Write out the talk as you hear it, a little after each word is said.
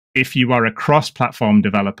if you are a cross-platform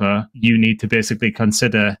developer, you need to basically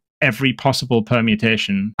consider every possible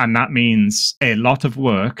permutation. And that means a lot of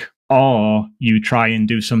work, or you try and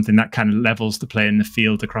do something that kind of levels the playing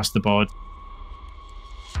field across the board.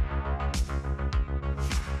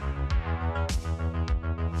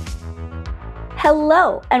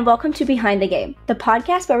 Hello, and welcome to Behind the Game, the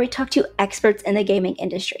podcast where we talk to experts in the gaming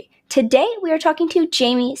industry. Today, we are talking to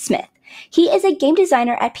Jamie Smith. He is a game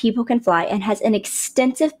designer at People Can Fly and has an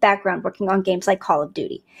extensive background working on games like Call of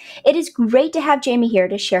Duty. It is great to have Jamie here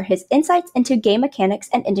to share his insights into game mechanics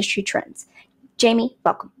and industry trends. Jamie,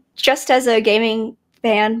 welcome. Just as a gaming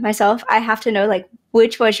fan myself, I have to know,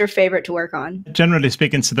 which was your favorite to work on? Generally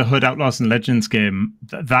speaking, so the Hood, Outlaws and Legends game,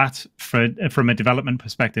 that from a development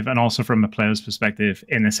perspective and also from a player's perspective,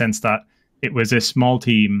 in the sense that it was a small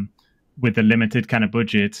team with a limited kind of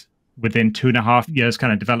budget within 2.5 years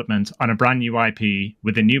kind of development on a brand new IP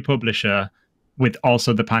with a new publisher with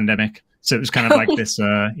also the pandemic. So it was kind of like this,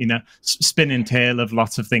 spinning tale of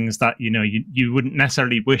lots of things that, you wouldn't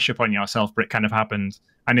necessarily wish upon yourself, but it kind of happened.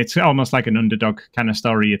 And it's almost like an underdog kind of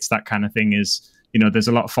story. It's that kind of thing is, there's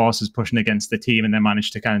a lot of forces pushing against the team and they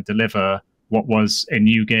managed to kind of deliver what was a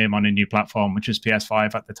new game on a new platform, which was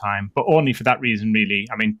PS5 at the time. But only for that reason, really.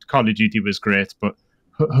 I mean, Call of Duty was great, but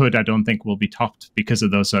Hood, I don't think will be topped because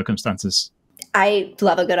of those circumstances. I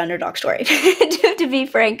love a good underdog story, to be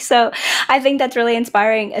frank. So I think that's really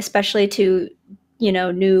inspiring, especially to,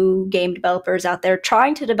 new game developers out there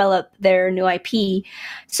trying to develop their new IP.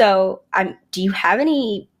 So do you have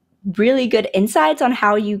any really good insights on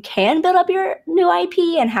how you can build up your new IP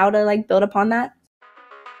and how to build upon that?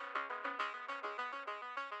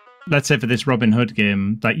 Let's say for this Robin Hood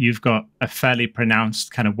game that you've got a fairly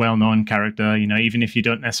pronounced kind of well-known character, even if you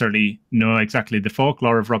don't necessarily know exactly the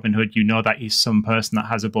folklore of Robin Hood, you know that he's some person that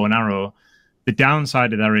has a bow and arrow. The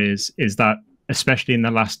downside of that is that, especially in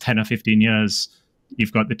the last 10 or 15 years,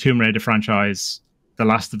 you've got the Tomb Raider franchise, The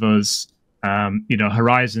Last of Us,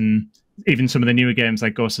 Horizon, even some of the newer games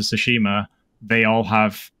like Ghost of Tsushima, they all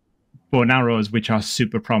have bow and arrows, which are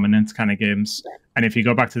super prominent kind of games. And if you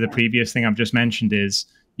go back to the previous thing I've just mentioned is,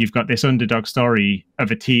 you've got this underdog story of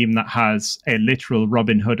a team that has a literal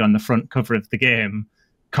Robin Hood on the front cover of the game,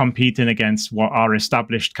 competing against what are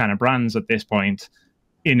established kind of brands at this point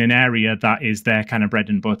in an area that is their kind of bread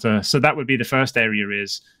and butter. So that would be the first area,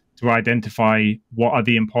 is to identify what are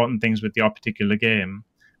the important things with your particular game,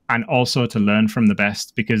 and also to learn from the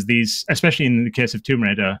best, because these, especially in the case of Tomb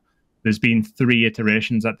Raider, there's been 3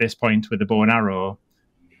 iterations at this point with the bow and arrow.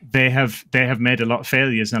 They have made a lot of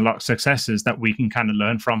failures and a lot of successes that we can kind of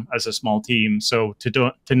learn from as a small team. So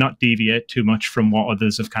to not deviate too much from what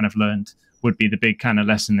others have kind of learned would be the big kind of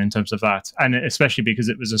lesson in terms of that. And especially because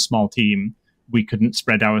it was a small team, we couldn't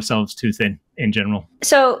spread ourselves too thin in general.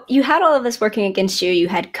 So you had all of this working against you. You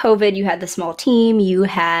had COVID, you had the small team, you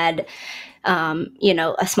had,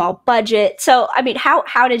 a small budget. So,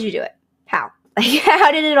 how did you do it?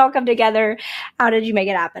 How did it all come together? How did you make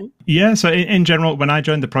it happen? Yeah, so in general, when I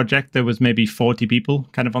joined the project, there was maybe 40 people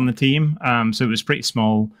kind of on the team. So it was pretty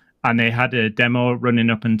small. And they had a demo running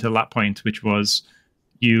up until that point, which was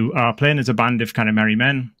you are playing as a band of kind of merry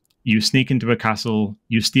men. You sneak into a castle,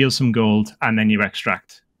 you steal some gold, and then you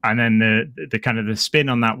extract. And then the kind of the spin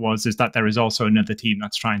on that is that there is also another team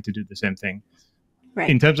that's trying to do the same thing. Right.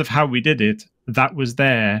 In terms of how we did it, that was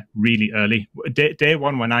there really early. Day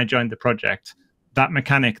one, when I joined the project, that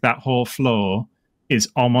mechanic, that whole flow is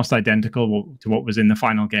almost identical to what was in the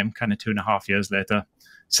final game kind of 2.5 years later.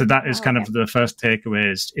 So that is kind of the first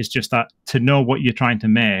takeaway is just that to know what you're trying to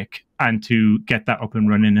make and to get that up and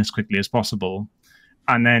running as quickly as possible.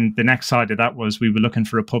 And then the next side of that was we were looking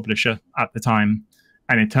for a publisher at the time.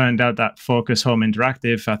 And it turned out that Focus Home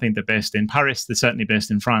Interactive, I think they're based in Paris, they're certainly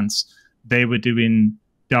based in France. They were doing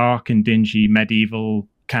dark and dingy medieval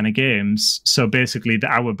kind of games. So basically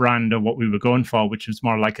our brand, or what we were going for, which was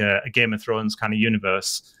more like a Game of Thrones kind of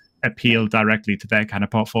universe, appealed directly to their kind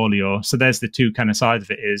of portfolio. So there's the two kind of sides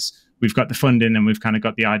of it, is we've got the funding and we've kind of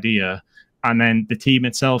got the idea. And then the team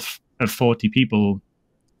itself of 40 people,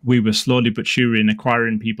 we were slowly but surely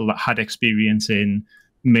acquiring people that had experience in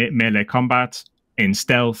melee combat, in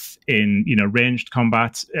stealth, in ranged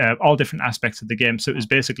combat, all different aspects of the game. So it was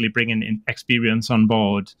basically bringing in experience on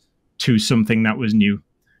board to something that was new.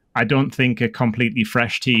 I don't think a completely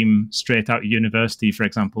fresh team straight out of university, for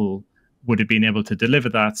example, would have been able to deliver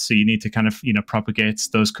that. So you need to kind of propagate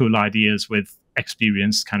those cool ideas with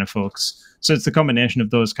experienced kind of folks. So it's a combination of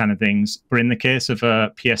those kind of things. But in the case of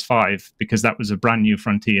a PS5, because that was a brand new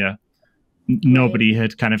frontier, nobody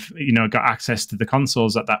had kind of got access to the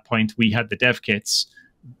consoles at that point. We had the dev kits.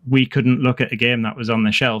 we couldn't look at a game that was on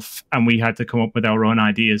the shelf, and we had to come up with our own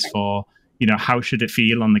ideas for, how should it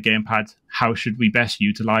feel on the gamepad? How should we best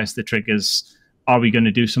utilize the triggers? Are we going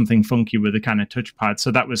to do something funky with the kind of touchpad? So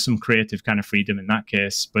that was some creative kind of freedom in that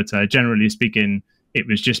case. But generally speaking, it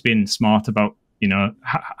was just being smart about,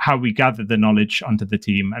 how we gather the knowledge onto the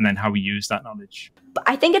team and then how we use that knowledge.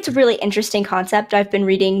 I think it's a really interesting concept. I've been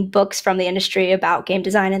reading books from the industry about game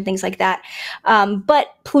design and things like that.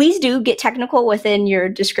 But please do get technical within your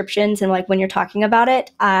descriptions and like when you're talking about it.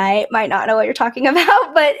 I might not know what you're talking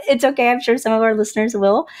about, but it's okay. I'm sure some of our listeners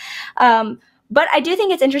will. But I do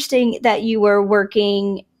think it's interesting that you were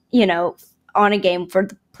working, on a game for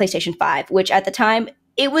the PlayStation 5, which at the time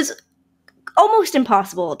it was almost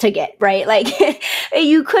impossible to get, right? Like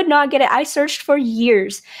you could not get it. I searched for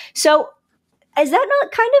years. So is that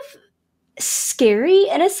not kind of scary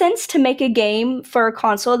in a sense to make a game for a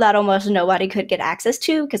console that almost nobody could get access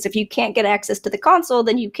to? Because if you can't get access to the console,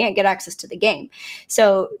 then you can't get access to the game.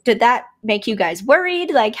 So did that make you guys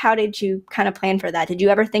worried? Like, how did you kind of plan for that? Did you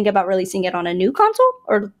ever think about releasing it on a new console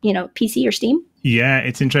or, PC or Steam? Yeah,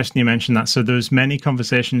 it's interesting you mentioned that. So there's many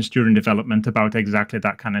conversations during development about exactly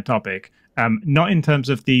that kind of topic. Not in terms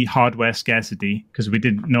of the hardware scarcity, because we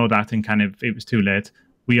didn't know that and it was too late.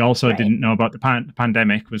 We also didn't know about the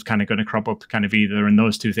pandemic was kind of going to crop up kind of either, and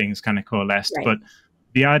those two things kind of coalesced. Right. But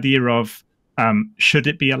the idea of should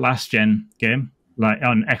it be a last-gen game, like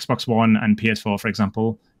on Xbox One and PS4, for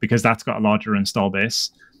example, because that's got a larger install base?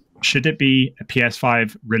 Should it be a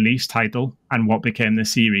PS5 release title and what became the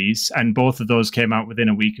series? And both of those came out within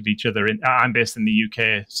a week of each other. I'm based in the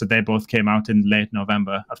UK, so they both came out in late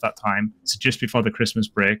November of that time, so just before the Christmas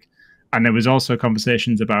break. And there was also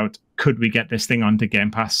conversations about, could we get this thing onto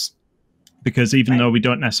Game Pass? Because even though we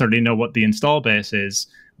don't necessarily know what the install base is,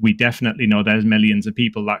 we definitely know there's millions of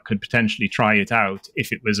people that could potentially try it out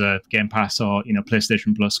if it was a Game Pass or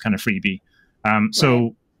PlayStation Plus kind of freebie.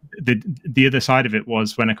 So the other side of it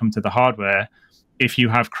was, when it comes to the hardware, if you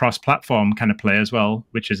have cross-platform kind of play as well,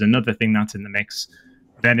 which is another thing that's in the mix,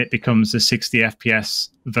 then it becomes a 60 FPS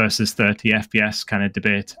versus 30 FPS kind of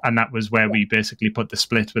debate. And that was where we basically put the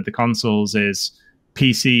split with the consoles is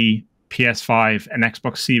PC, PS5, and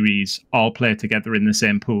Xbox Series all play together in the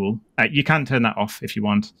same pool. You can turn that off if you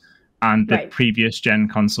want. And the previous gen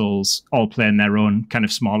consoles all play in their own kind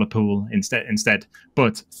of smaller pool instead.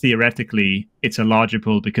 But theoretically, it's a larger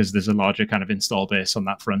pool because there's a larger kind of install base on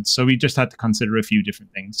that front. So we just had to consider a few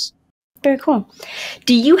different things. Very cool.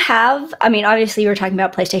 Do you have, obviously you were talking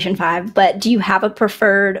about PlayStation 5, but do you have a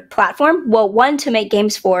preferred platform? Well, one to make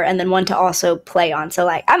games for, and then one to also play on. So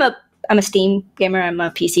like, I'm a Steam gamer, I'm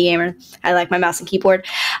a PC gamer. I like my mouse and keyboard.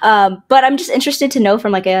 But I'm just interested to know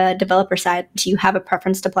from like a developer side, do you have a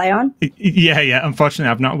preference to play on? Yeah.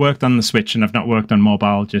 Unfortunately, I've not worked on the Switch and I've not worked on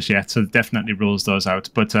mobile just yet. So it definitely rules those out.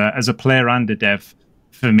 But as a player and a dev,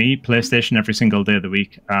 for me, PlayStation every single day of the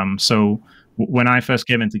week. So when I first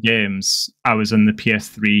came into games, I was in the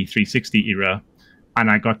PS3 360 era,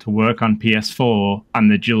 and I got to work on PS4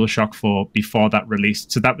 and the DualShock 4 before that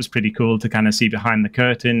released. So that was pretty cool to kind of see behind the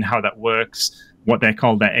curtain how that works, what they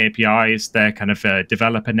call their APIs, their kind of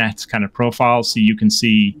developer net kind of profiles. So you can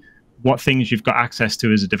see what things you've got access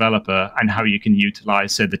to as a developer and how you can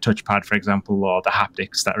utilize, say, the touchpad, for example, or the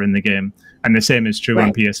haptics that are in the game. And the same is true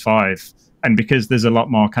on PS5. And because there's a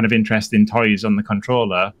lot more kind of interest in toys on the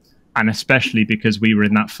controller, and especially because we were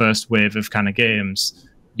in that first wave of kind of games,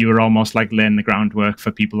 you were almost like laying the groundwork for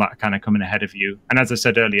people that are kind of coming ahead of you. And as I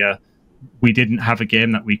said earlier, we didn't have a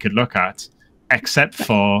game that we could look at except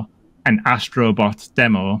for an Astrobot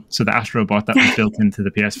demo. So the Astrobot that was built into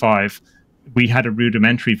the PS5, we had a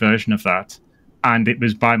rudimentary version of that. And it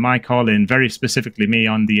was by my call-in, very specifically me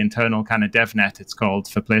on the internal kind of DevNet, it's called,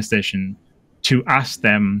 for PlayStation, to ask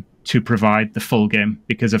them to provide the full game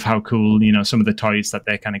because of how cool, some of the toys that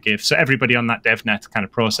they kind of give. So everybody on that DevNet kind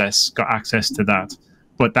of process got access to that.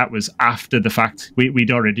 But that was after the fact.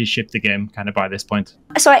 We'd already shipped the game kind of by this point.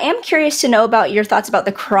 So I am curious to know about your thoughts about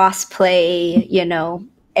the cross-play,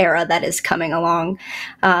 era that is coming along.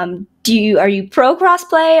 Are you pro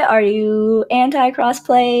crossplay? Are you anti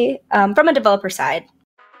crossplay from a developer side?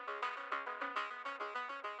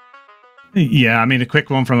 Yeah, a quick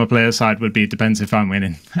one from a player side would be, it depends if I'm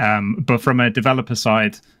winning. But from a developer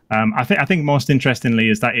side, I think most interestingly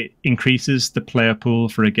is that it increases the player pool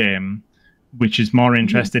for a game, which is more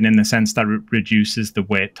interesting in the sense that it reduces the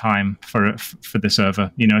wait time for the server.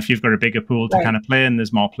 If you've got a bigger pool to kind of play and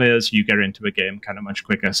there's more players, you get into a game kind of much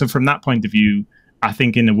quicker. So from that point of view, I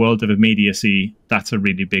think in the world of immediacy, that's a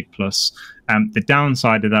really big plus. The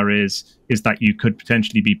downside of that is that you could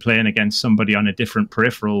potentially be playing against somebody on a different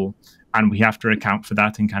peripheral, and we have to account for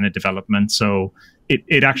that in kind of development. So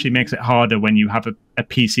it actually makes it harder when you have a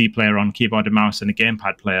PC player on keyboard and mouse and a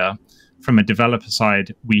gamepad player. From a developer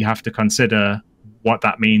side, we have to consider what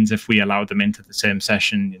that means if we allow them into the same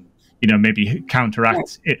session. Maybe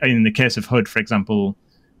counteract. In the case of Hood, for example,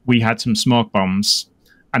 we had some smoke bombs,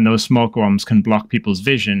 and those smoke bombs can block people's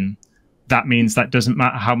vision. That means that doesn't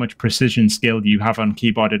matter how much precision skill you have on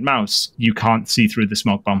keyboard and mouse, you can't see through the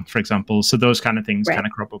smoke bomb, for example. So those kind of things kind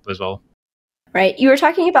of crop up as well. Right. You were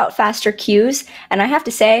talking about faster queues, and I have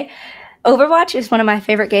to say, Overwatch is one of my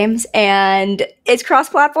favorite games, and it's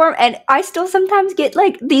cross-platform, and I still sometimes get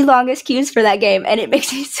like the longest queues for that game, and it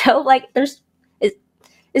makes me so like,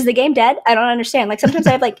 is the game dead? I don't understand. Like sometimes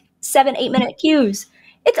I have like 7-8 minute queues.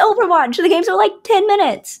 It's Overwatch. The games are like 10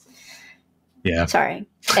 minutes. Yeah. Sorry.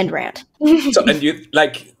 End rant. So, and you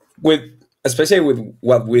like especially with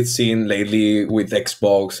what we've seen lately with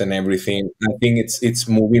Xbox and everything, I think it's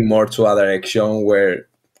moving more to a direction where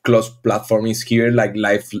cross-platform is here, like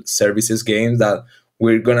live services games, that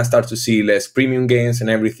we're gonna start to see less premium games and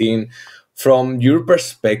everything. From your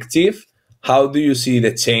perspective, how do you see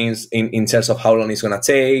the change in terms of how long it's gonna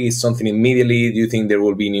take? Is something immediately? Do you think there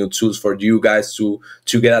will be new tools for you guys to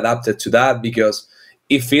get adapted to that? Because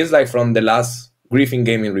it feels like from the last Griffin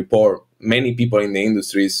Gaming report, many people in the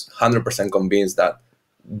industry is 100% convinced that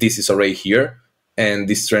this is already here and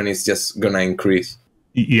this trend is just going to increase.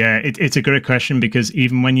 Yeah, it's a great question, because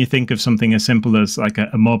even when you think of something as simple as like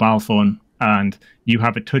a mobile phone and you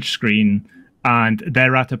have a touch screen, and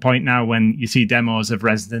they're at a point now when you see demos of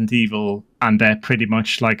Resident Evil and they're pretty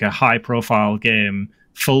much like a high profile game,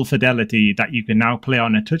 full fidelity, that you can now play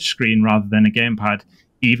on a touch screen rather than a gamepad.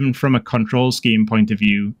 Even from a control scheme point of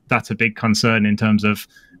view, that's a big concern in terms of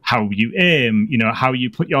how you aim, how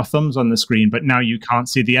you put your thumbs on the screen, but now you can't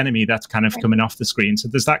see the enemy that's kind of coming off the screen. So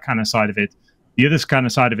there's that kind of side of it. The other kind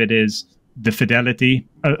of side of it is the fidelity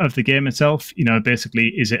of the game itself. Basically,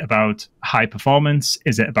 is it about high performance?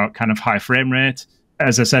 Is it about kind of high frame rate?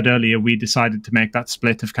 As I said earlier, we decided to make that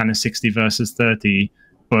split of kind of 60 versus 30,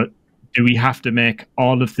 but do we have to make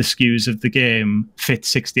all of the SKUs of the game fit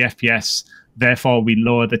 60 FPS? Therefore, we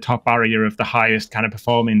lower the top barrier of the highest kind of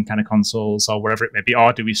performing kind of consoles or wherever it may be,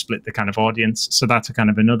 or do we split the kind of audience? So that's a kind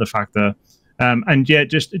of another factor. And yeah,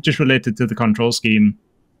 just related to the control scheme,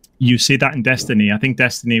 you see that in Destiny. I think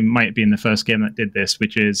Destiny might have been the first game that did this,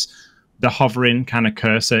 which is the hovering kind of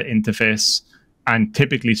cursor interface. And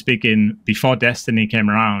typically speaking, before Destiny came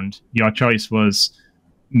around, your choice was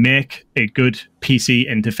make a good PC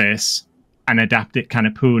interface and adapt it kind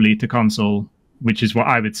of poorly to console, which is what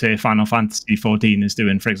I would say Final Fantasy XIV is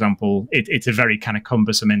doing, for example. It's a very kind of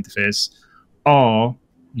cumbersome interface. Or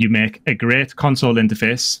you make a great console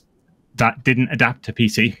interface that didn't adapt to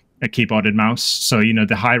PC, a keyboard and mouse. So,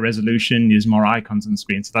 the high resolution, use more icons on the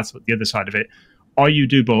screen. So that's what the other side of it. Or you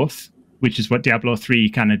do both, which is what Diablo 3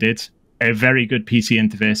 kind of did. A very good PC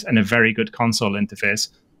interface and a very good console interface.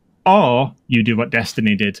 Or you do what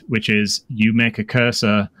Destiny did, which is you make a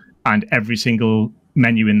cursor and every single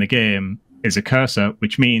menu in the game is a cursor,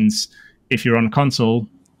 which means if you're on console,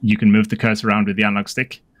 you can move the cursor around with the analog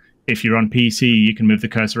stick. If you're on PC, you can move the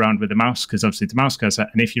cursor around with the mouse, because obviously it's a mouse cursor.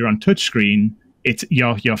 And if you're on touchscreen, it's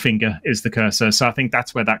your finger is the cursor. So I think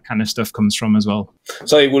that's where that kind of stuff comes from as well.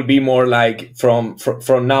 So it will be more like from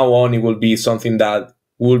now on, it will be something that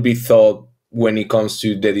will be thought when it comes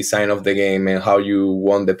to the design of the game and how you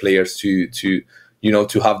want the players to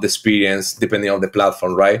have the experience depending on the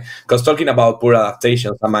platform, right? Because talking about poor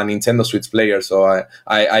adaptations, I'm a Nintendo Switch player, so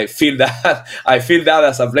I feel that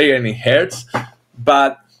as a player, and it hurts.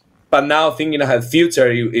 But now thinking ahead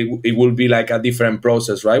future, it will be like a different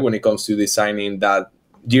process, right? When it comes to designing that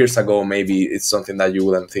years ago, maybe it's something that you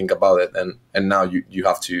wouldn't think about it, and now you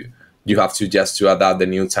have to just to adapt the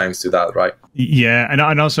new times to that, right? Yeah,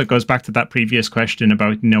 and also it goes back to that previous question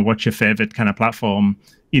about what's your favorite kind of platform.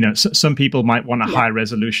 Some people might want a high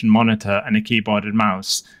resolution monitor and a keyboard and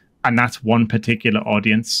mouse, and that's one particular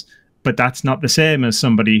audience. But that's not the same as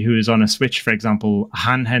somebody who is on a Switch, for example, a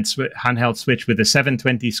handheld Switch with a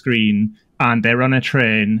 720 screen, and they're on a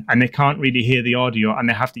train and they can't really hear the audio and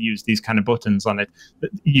they have to use these kind of buttons on it.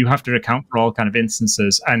 You have to account for all kind of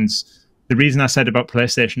instances. And the reason I said about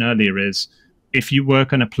PlayStation earlier is if you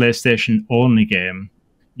work on a PlayStation only game,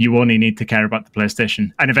 you only need to care about the PlayStation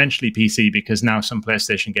and eventually PC, because now some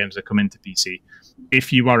PlayStation games are coming to PC.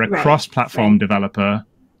 If you are a cross-platform developer,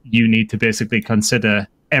 you need to basically consider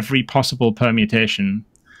every possible permutation,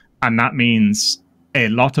 and that means a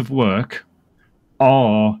lot of work,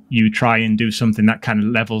 or you try and do something that kind of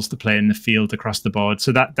levels the playing field across the board.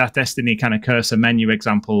 So that Destiny kind of cursor menu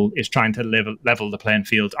example is trying to level the playing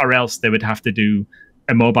field, or else they would have to do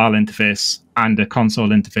a mobile interface and a console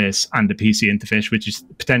interface and a PC interface, which is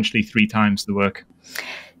potentially 3 times the work.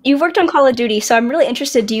 You've worked on Call of Duty, so I'm really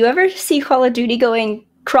interested. Do you ever see Call of Duty going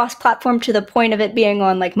cross-platform to the point of it being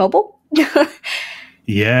on like mobile?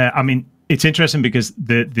 Yeah, I mean, it's interesting because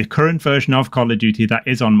the current version of Call of Duty that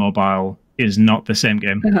is on mobile is not the same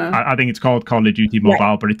game. I think it's called Call of Duty Mobile,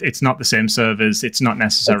 right, but it's not the same servers. It's not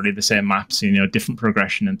necessarily the same maps. Different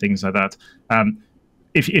progression and things like that.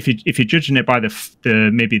 If you're judging it by the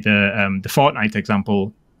Fortnite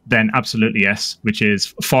example, then absolutely yes. Which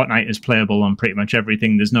is Fortnite is playable on pretty much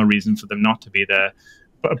everything. There's no reason for them not to be there.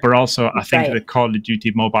 But also, I think the Call of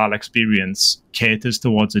Duty mobile experience caters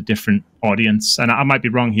towards a different audience. And I might be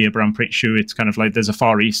wrong here, but I'm pretty sure it's kind of like there's a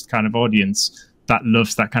Far East kind of audience that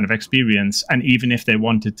loves that kind of experience. And even if they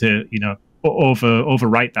wanted to,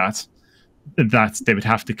 overwrite that they would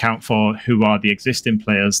have to count for who are the existing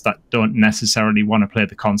players that don't necessarily want to play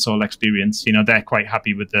the console experience. They're quite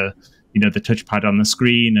happy with the touchpad on the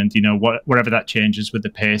screen and, whatever that changes with the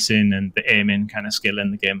pacing and the aiming kind of skill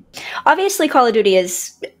in the game. Obviously, Call of Duty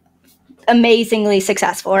is amazingly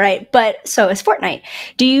successful, right? But so is Fortnite.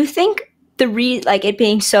 Do you think it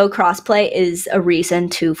being so crossplay is a reason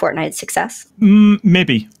to Fortnite's success?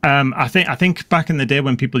 Maybe. I think back in the day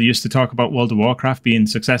when people used to talk about World of Warcraft being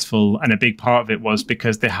successful, and a big part of it was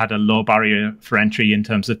because they had a low barrier for entry in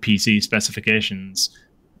terms of PC specifications.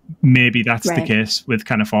 Maybe that's the case with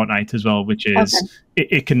kind of Fortnite as well, which is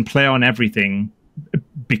it can play on everything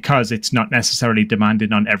because it's not necessarily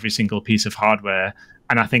demanded on every single piece of hardware.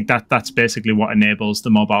 And I think that's basically what enables the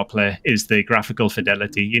mobile play is the graphical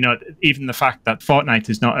fidelity. Even the fact that Fortnite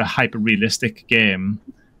is not a hyper-realistic game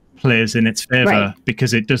plays in its favor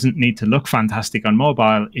because it doesn't need to look fantastic on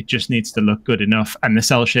mobile. It just needs to look good enough. And the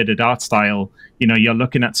cel-shaded art style, you're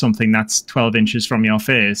looking at something that's 12 inches from your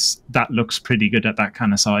face. That looks pretty good at that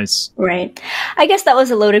kind of size. Right. I guess that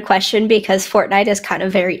was a loaded question because Fortnite is kind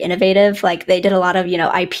of very innovative. Like they did a lot of,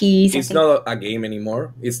 IPs. It's not a game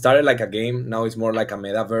anymore. It started like a game. Now it's more like a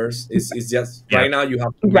metaverse. It's just right now you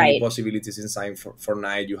have many possibilities inside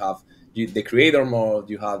Fortnite. You have the creator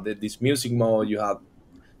mode. You have this music mode. You have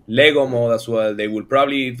Lego mode as well. They will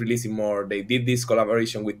probably release it more. They did this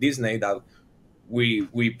collaboration with Disney that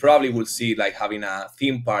we probably will see like having a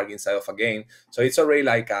theme park inside of a game. So it's already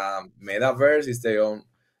like a metaverse.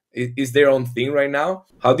 It's their own thing right now.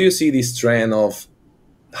 How do you see this trend of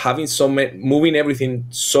having moving everything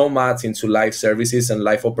so much into live services and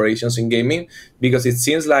live operations in gaming? Because it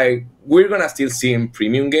seems like we're gonna still see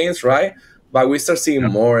premium games, right? But we start seeing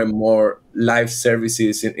more and more live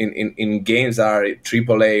services in games that are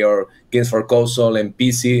AAA or games for console and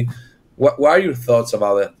PC. What are your thoughts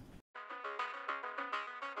about it?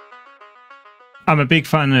 I'm a big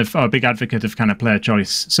fan of, or a big advocate of kind of player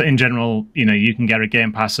choice. So in general, you can get a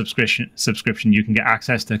Game Pass subscription. You can get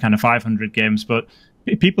access to kind of 500 games, but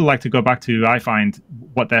people like to go back to, I find,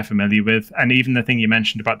 what they're familiar with. And even the thing you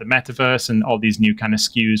mentioned about the metaverse and all these new kind of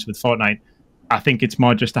SKUs with Fortnite, I think it's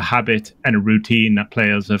more just a habit and a routine that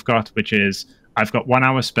players have got, which is, I've got 1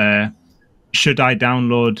 hour spare. Should I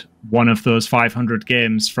download one of those 500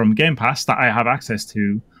 games from Game Pass that I have access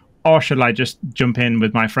to? Or should I just jump in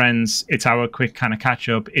with my friends? It's our quick kind of catch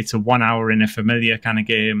up. It's a 1 hour in a familiar kind of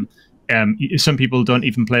game. Some people don't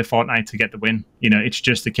even play Fortnite to get the win. It's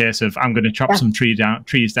just a case of I'm going to chop some trees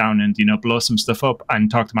down and, blow some stuff up and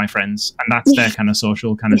talk to my friends. And that's their kind of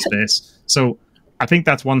social kind of space. So I think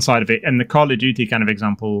that's one side of it. And the Call of Duty kind of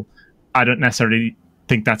example, I don't necessarily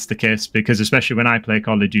think that's the case because especially when I play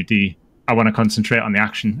Call of Duty, I want to concentrate on the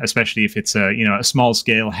action, especially if it's a small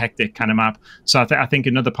scale, hectic kind of map. So I think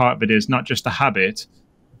another part of it is not just a habit,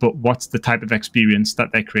 but what's the type of experience that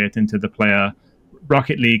they create into the player.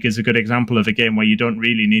 Rocket League is a good example of a game where you don't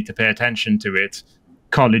really need to pay attention to it.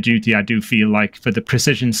 Call of Duty, I do feel like for the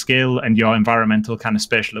precision skill and your environmental kind of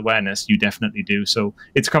spatial awareness, you definitely do. So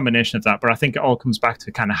it's a combination of that, but I think it all comes back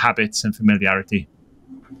to kind of habits and familiarity.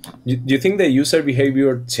 Do you think the user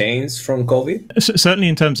behavior changed from COVID? Certainly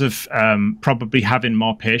in terms of probably having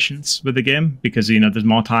more patience with the game because, there's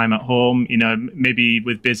more time at home, maybe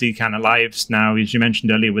with busy kind of lives now, as you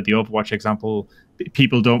mentioned earlier with the Overwatch example,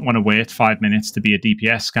 people don't want to wait 5 minutes to be a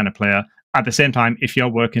DPS kind of player. At the same time, if you're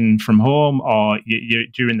working from home or you're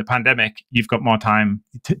during the pandemic, you've got more time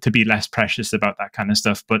to be less precious about that kind of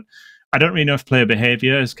stuff. But I don't really know if player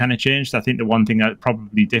behavior has kind of changed. I think the one thing that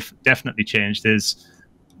probably definitely changed is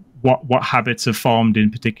what habits have formed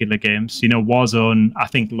in particular games. Warzone, I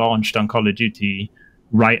think, launched on Call of Duty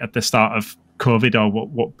right at the start of COVID or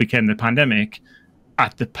what became the pandemic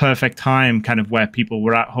at the perfect time, kind of where people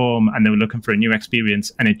were at home and they were looking for a new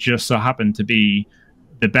experience. And it just so happened to be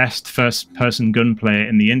the best first-person gunplay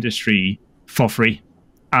in the industry for free.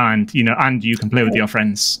 and and you can play with your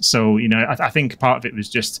friends. So I think part of it was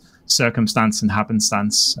just circumstance and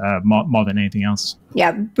happenstance more than anything else.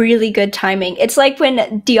 Yeah, really good timing. It's like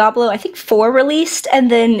when Diablo, I think 4 released, and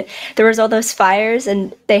then there was all those fires,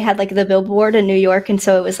 and they had like the billboard in New York, and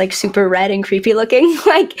so it was like super red and creepy looking.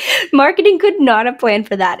 Like marketing could not have planned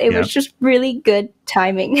for that. It was just really good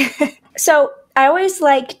timing. So I always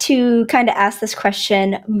like to kind of ask this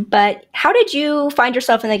question, but how did you find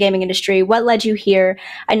yourself in the gaming industry? What led you here?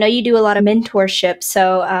 I know you do a lot of mentorship,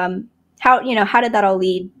 so how did that all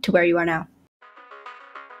lead to where you are now?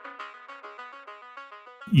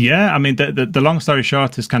 Yeah, I mean, the long story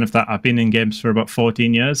short is kind of that I've been in games for about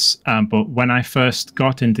 14 years, but when I first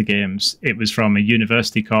got into games, it was from a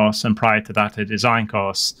university course, and prior to that, a design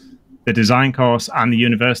course. The design course and the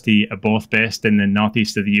university are both based in the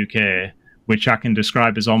northeast of the UK, which I can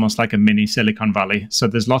describe as almost like a mini Silicon Valley. So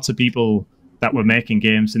there's lots of people that were making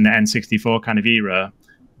games in the N64 kind of era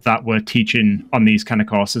that were teaching on these kind of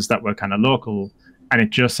courses that were kind of local. And it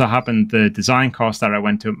just so happened the design course that I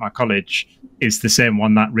went to at my college is the same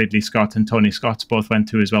one that Ridley Scott and Tony Scott both went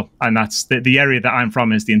to as well. And that's the area that I'm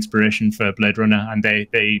from is the inspiration for Blade Runner, and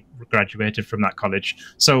they graduated from that college.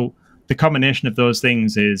 So the combination of those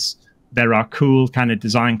things is there are cool kind of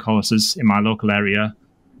design courses in my local area.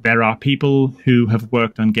 There are people who have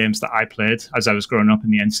worked on games that I played as I was growing up in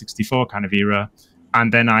the N64 kind of era.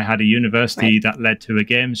 And then I had a university that led to a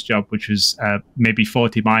games job, which was maybe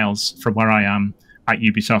 40 miles from where I am at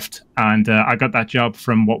Ubisoft. And I got that job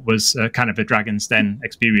from what was kind of a Dragon's Den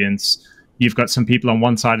experience. You've got some people on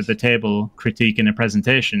one side of the table critiquing a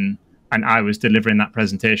presentation, and I was delivering that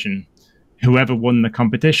presentation. Whoever won the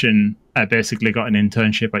competition basically got an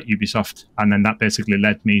internship at Ubisoft. And then that basically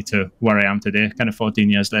led me to where I am today, kind of 14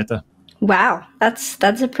 years later. Wow, that's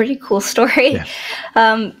a pretty cool story.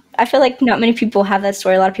 Yeah. I feel like not many people have that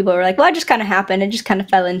story. A lot of people are like, well, it just kind of happened. It just kind of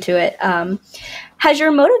fell into it. Has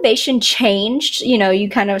your motivation changed? You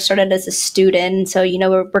kind of started as a student, so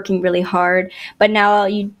we're working really hard. But now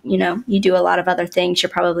you do a lot of other things. You're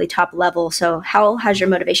probably top level. So how has your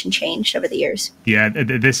motivation changed over the years? Yeah,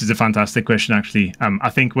 this is a fantastic question, actually. I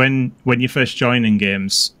think when you first join in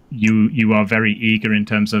games, you are very eager in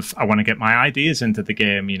terms of, I want to get my ideas into the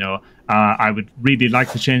game. I would really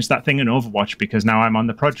like to change that thing in Overwatch because now I'm on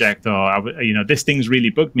the project, or this thing's really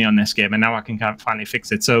bugged me on this game, and now I can kind of finally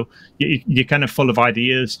fix it. So you're kind of full of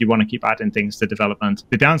ideas. You want to keep adding things to development.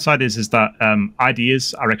 The downside is that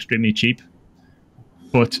ideas are extremely cheap,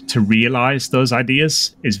 but to realize those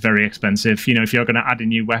ideas is very expensive. If you're going to add a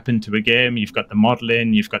new weapon to a game, you've got the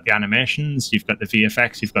modeling, you've got the animations, you've got the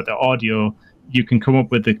VFX, you've got the audio. You can come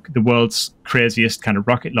up with the world's craziest kind of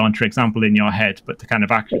rocket launcher example in your head, but to kind of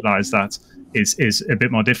actualize that is a bit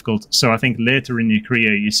more difficult. So I think later in your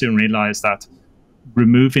career, you soon realize that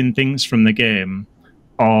removing things from the game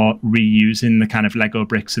or reusing the kind of Lego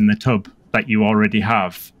bricks in the tub that you already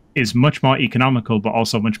have is much more economical, but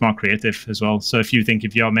also much more creative as well. So if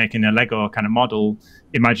you're making a Lego kind of model,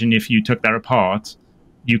 imagine if you took that apart,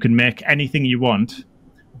 you can make anything you want,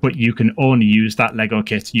 but you can only use that Lego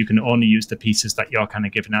kit. You can only use the pieces that you're kind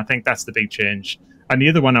of given. I think that's the big change. And the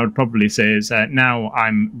other one I would probably say is now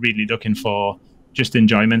I'm really looking for just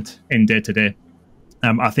enjoyment in day-to-day.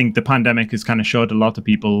 I think the pandemic has kind of showed a lot of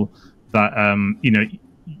people that,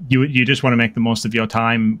 you just want to make the most of your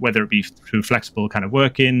time, whether it be through flexible kind of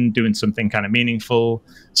working, doing something kind of meaningful,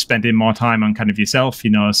 spending more time on kind of yourself,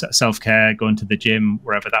 self-care, going to the gym,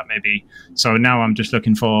 wherever that may be. So now I'm just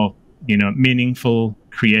looking for meaningful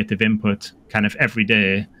creative input kind of every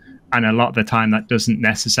day, and a lot of the time that doesn't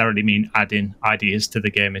necessarily mean adding ideas to the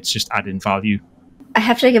game, it's just adding value. I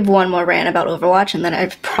have to give one more rant about Overwatch, and then I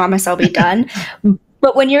promise I'll be done.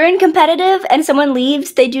 But when you're in competitive and someone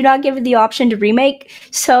leaves, they do not give you the option to remake.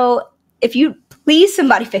 So if you please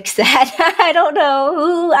somebody fix that. I don't know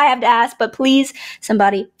who I have to ask, but please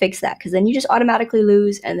somebody fix that, because then you just automatically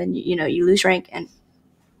lose, and then you lose rank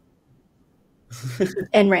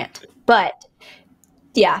and rant. But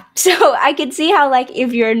yeah, so I could see how, like,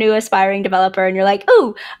 if you're a new aspiring developer and you're like,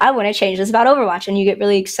 oh, I want to change this about Overwatch, and you get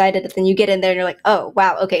really excited, and then you get in there and you're like, oh,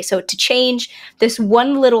 wow, okay, so to change this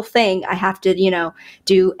one little thing, I have to,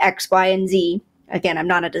 do X, Y, and Z. Again, I'm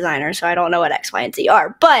not a designer, so I don't know what X, Y, and Z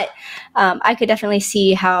are, but I could definitely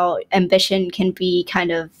see how ambition can be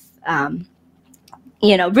kind of,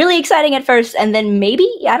 really exciting at first, and then maybe,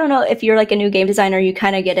 I don't know, if you're like a new game designer, you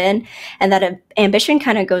kind of get in, and that ambition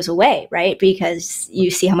kind of goes away, right? Because you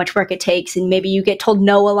see how much work it takes, and maybe you get told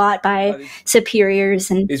no a lot by superiors.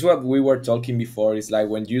 And it's what we were talking before. It's like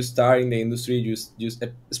when you start in the industry, you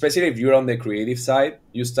especially if you're on the creative side,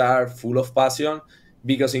 you start full of passion.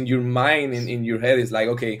 because in your mind, in your head, it's like,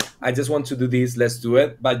 okay, I just want to do this, let's do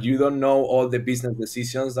it, but you don't know all the business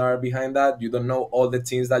decisions that are behind that. You don't know all the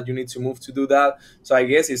things that you need to move to do that. So I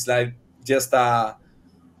guess it's like just a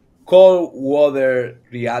cold water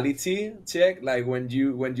reality check, like when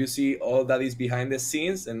you see all that is behind the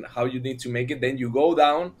scenes and how you need to make it, then you go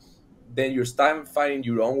down, then you start finding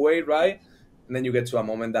your own way, right? And then you get to a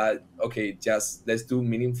moment that, okay, just let's do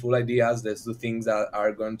meaningful ideas, let's do things that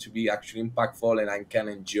are going to be actually impactful and I can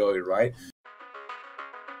enjoy, right?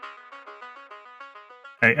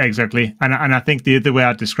 Exactly. And I think the other way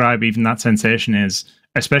I'd describe even that sensation is,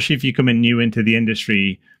 especially if you come in new into the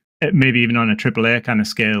industry, maybe even on a AAA kind of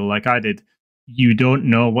scale like I did, you don't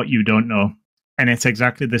know what you don't know. And it's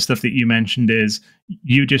exactly the stuff that you mentioned is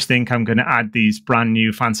you just think I'm going to add these brand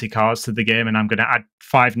new fancy cars to the game and I'm going to add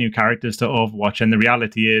 5 new characters to Overwatch. And the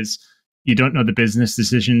reality is you don't know the business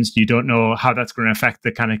decisions. You don't know how that's going to affect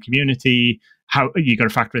the kind of community, how you got to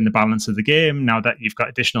factor in the balance of the game now that you've got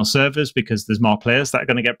additional servers because there's more players that are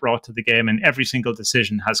going to get brought to the game. And every single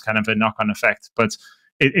decision has kind of a knock-on effect. But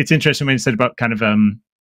it's interesting when you said about kind of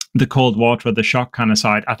the cold water or the shock kind of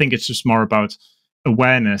side. I think it's just more about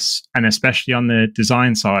awareness, and especially on the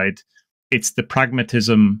design side, it's the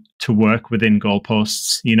pragmatism to work within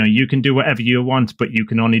goalposts. You know, you can do whatever you want, but you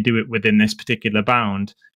can only do it within this particular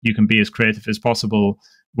bound. You can be as creative as possible.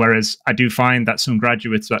 Whereas I do find that some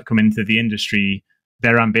graduates that come into the industry,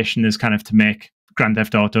 their ambition is kind of to make Grand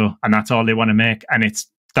Theft Auto, and that's all they want to make. And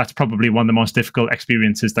that's probably one of the most difficult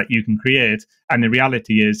experiences that you can create. And the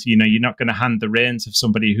reality is, you know, you're not going to hand the reins of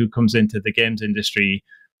somebody who comes into the games industry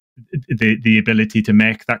the ability to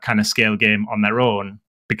make that kind of scale game on their own,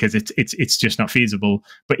 because it's just not feasible.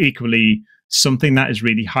 But equally, something that is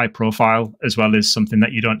really high profile as well as something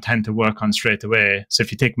that you don't tend to work on straight away. So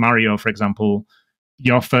if you take Mario, for example,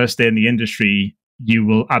 your first day in the industry, you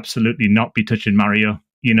will absolutely not be touching Mario.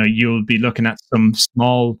 You know, you'll be looking at some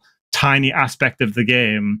small, tiny aspect of the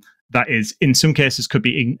game that is, in some cases, could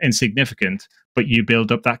be insignificant, but you build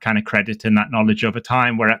up that kind of credit and that knowledge over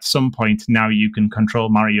time, where at some point now you can control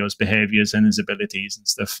Mario's behaviors and his abilities and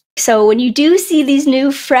stuff. So when you do see these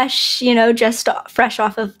new fresh, you know, just fresh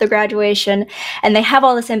off of the graduation, and they have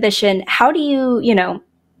all this ambition, how do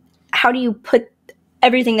you put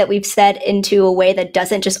everything that we've said into a way that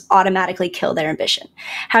doesn't just automatically kill their ambition?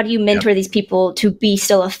 How do you mentor these people to be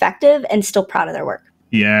still effective and still proud of their work?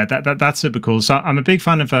 Yeah, that's super cool. So I'm a big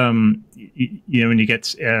fan of, you know, when you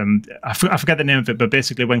get, I forget the name of it, but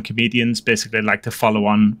basically when comedians basically like to follow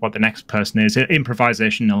on what the next person is,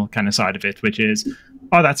 improvisational kind of side of it, which is,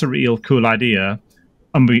 oh, that's a real cool idea.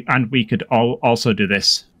 And we could also do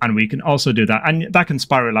this, and we can also do that. And that can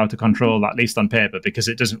spiral out of control, at least on paper, because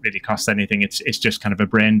it doesn't really cost anything. It's just kind of a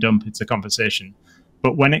brain dump. It's a conversation.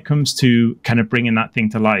 But when it comes to kind of bringing that thing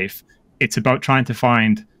to life, it's about trying to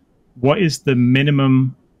find what is the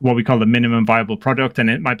minimum, what we call the minimum viable product. And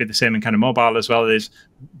it might be the same in kind of mobile as well, is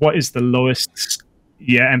what is the lowest,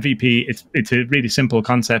 MVP. It's a really simple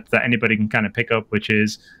concept that anybody can kind of pick up, which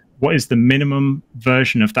is what is the minimum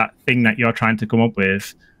version of that thing that you're trying to come up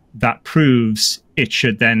with that proves it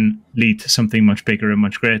should then lead to something much bigger and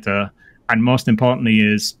much greater. And most importantly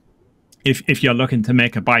is, if you're looking to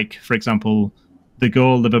make a bike, for example, the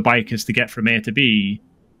goal of a bike is to get from A to B.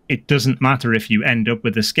 It doesn't matter if you end up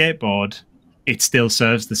with a skateboard, it still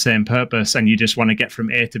serves the same purpose, and you just want to get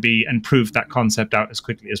from A to B and prove that concept out as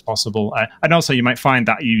quickly as possible. And also you might find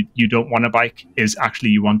that you don't want a bike, is actually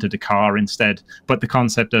you wanted a car instead, but the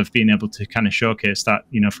concept of being able to kind of showcase that,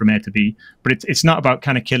 you know, from A to B. But it's not about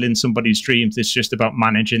kind of killing somebody's dreams, it's just about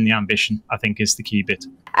managing the ambition, I think, is the key bit.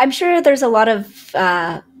 I'm sure there's a lot of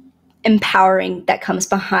empowering that comes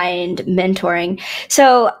behind mentoring.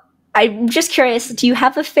 So I'm just curious, do you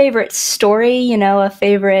have a favorite story, you know, a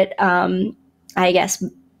favorite, I guess,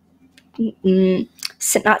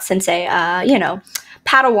 not sensei, you know,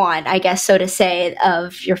 Padawan, I guess, so to say,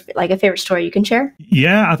 of your, like, a favorite story you can share?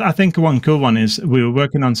 Yeah, I think one cool one is we were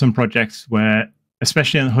working on some projects where,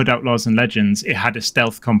 especially on Hood, Outlaws and Legends, it had a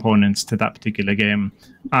stealth component to that particular game.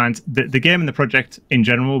 And the game and the project in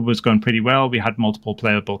general was going pretty well. We had multiple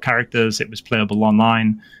playable characters. It was playable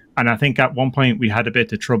online. And I think at one point we had a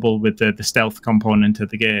bit of trouble with the stealth component of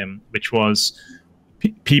the game, which was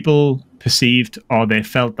people perceived, or they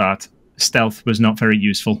felt, that stealth was not very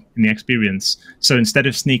useful in the experience. So instead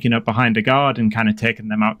of sneaking up behind a guard and kind of taking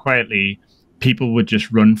them out quietly, people would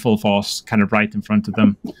just run full force kind of right in front of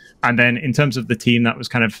them. And then in terms of the team that was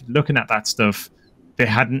kind of looking at that stuff, they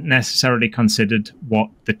hadn't necessarily considered what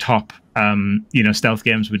the top you know, stealth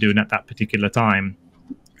games were doing at that particular time,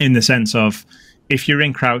 in the sense of, if you're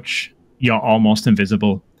in crouch, you're almost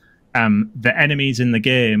invisible. the enemies in the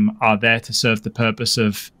game are there to serve the purpose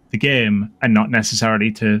of the game and not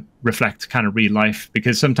necessarily to reflect kind of real life.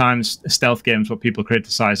 Because sometimes stealth games, what people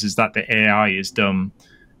criticize is that the AI is dumb.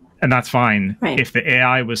 And that's fine. Right. If the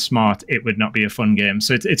AI was smart, it would not be a fun game.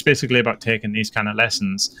 So it's basically about taking these kind of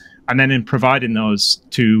lessons and then in providing those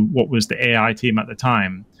to what was the AI team at the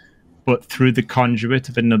time, but through the conduit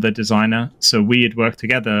of another designer. So we had worked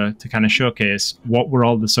together to kind of showcase what were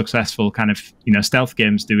all the successful kind of, stealth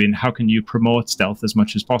games doing. How can you promote stealth as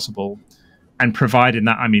much as possible? And providing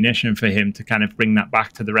that ammunition for him to kind of bring that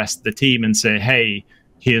back to the rest of the team and say, hey,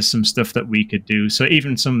 here's some stuff that we could do. So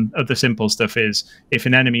even some of the simple stuff is, if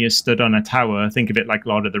an enemy is stood on a tower, think of it like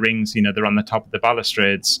Lord of the Rings, they're on the top of the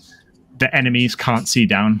balustrades. The enemies can't see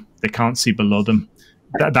down. They can't see below them.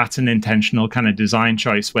 That's an intentional kind of design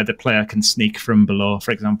choice where the player can sneak from below,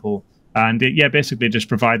 for example. And basically just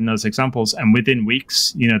providing those examples. And within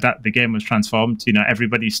weeks, that the game was transformed.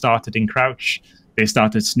 Everybody started in crouch. They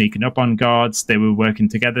started sneaking up on guards. They were working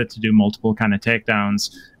together to do multiple kind of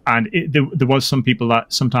takedowns. And there was some people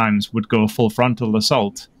that sometimes would go full frontal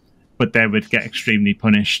assault, but they would get extremely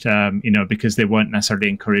punished, because they weren't necessarily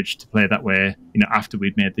encouraged to play that way, after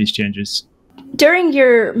we'd made these changes. During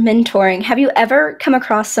your mentoring, have you ever come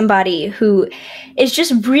across somebody who is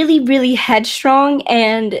just really, really headstrong,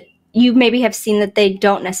 and you maybe have seen that they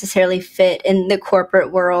don't necessarily fit in the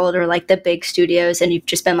corporate world or like the big studios, and you've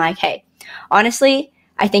just been like, hey, honestly,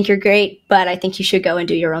 I think you're great, but I think you should go and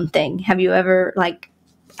do your own thing. Have you ever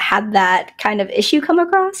had that kind of issue come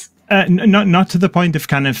across? Not to the point of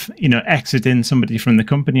kind of, exiting somebody from the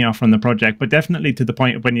company or from the project, but definitely to the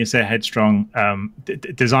point of when you say headstrong,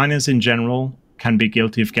 designers in general can be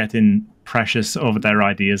guilty of getting precious over their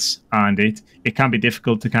ideas. And it can be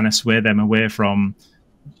difficult to kind of sway them away from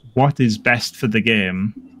what is best for the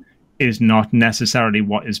game is not necessarily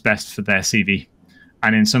what is best for their CV.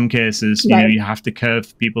 And in some cases, you have to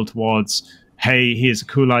curve people towards, hey, here's a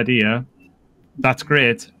cool idea. That's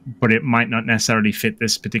great, but it might not necessarily fit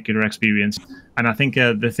this particular experience. And I think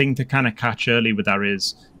the thing to kind of catch early with that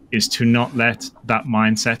is to not let that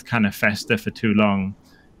mindset kind of fester for too long,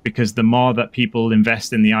 because the more that people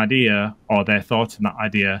invest in the idea or their thoughts in that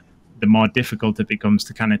idea, the more difficult it becomes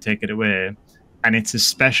to kind of take it away. And it's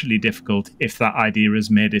especially difficult if that idea has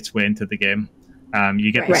made its way into the game.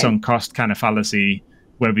 You get the sunk cost kind of fallacy,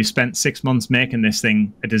 where we spent 6 months making this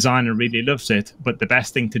thing, a designer really loves it, but the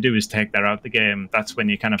best thing to do is take that out of the game. That's when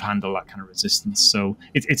you kind of handle that kind of resistance. So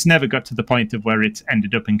it's never got to the point of where it's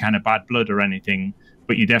ended up in kind of bad blood or anything,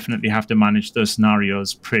 but you definitely have to manage those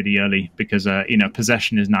scenarios pretty early because,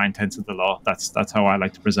 possession is 9/10 of the law. That's how I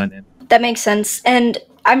like to present it. That makes sense. And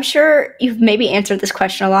I'm sure you've maybe answered this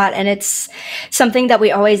question a lot, and it's something that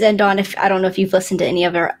we always end on. I don't know if you've listened to any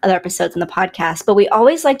of our other episodes in the podcast, but we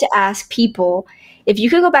always like to ask people, if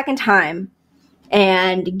you could go back in time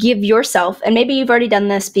and give yourself, and maybe you've already done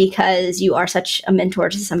this because you are such a mentor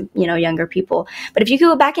to some, younger people, but if you could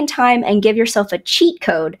go back in time and give yourself a cheat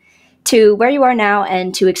code to where you are now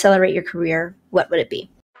and to accelerate your career, what would it be?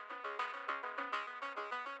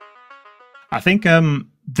 I think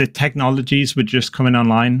the technologies were just coming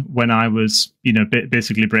online when I was,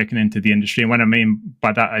 basically breaking into the industry. And what I mean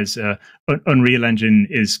by that is Unreal Engine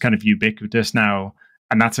is kind of ubiquitous now.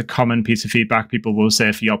 And that's a common piece of feedback people will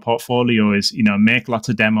say for your portfolio is, make lots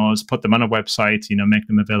of demos, put them on a website, make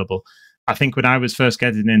them available. I think when I was first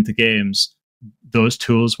getting into games, those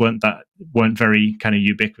tools weren't very kind of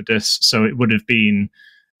ubiquitous. So it would have been,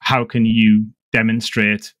 how can you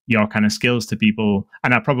demonstrate your kind of skills to people?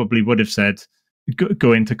 And I probably would have said,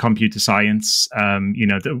 go into computer science,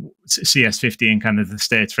 the CS50 in kind of the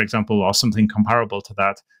States, for example, or something comparable to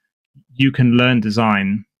that. You can learn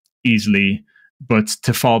design easily, but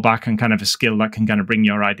to fall back on kind of a skill that can kind of bring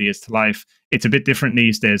your ideas to life, it's a bit different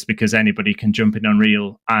these days because anybody can jump in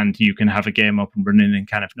Unreal and you can have a game up and running in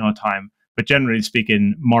kind of no time. But generally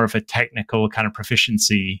speaking, more of a technical kind of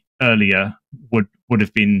proficiency earlier would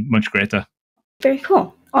have been much greater. Very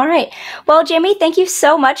cool. All right. Well, Jamie, thank you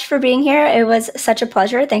so much for being here. It was such a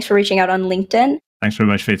pleasure. Thanks for reaching out on LinkedIn. Thanks very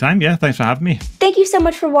much for your time. Yeah, thanks for having me. Thank you so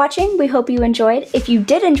much for watching. We hope you enjoyed. If you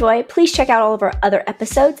did enjoy, please check out all of our other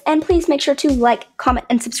episodes, and please make sure to like, comment,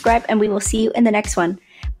 and subscribe, and we will see you in the next one.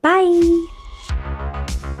 Bye.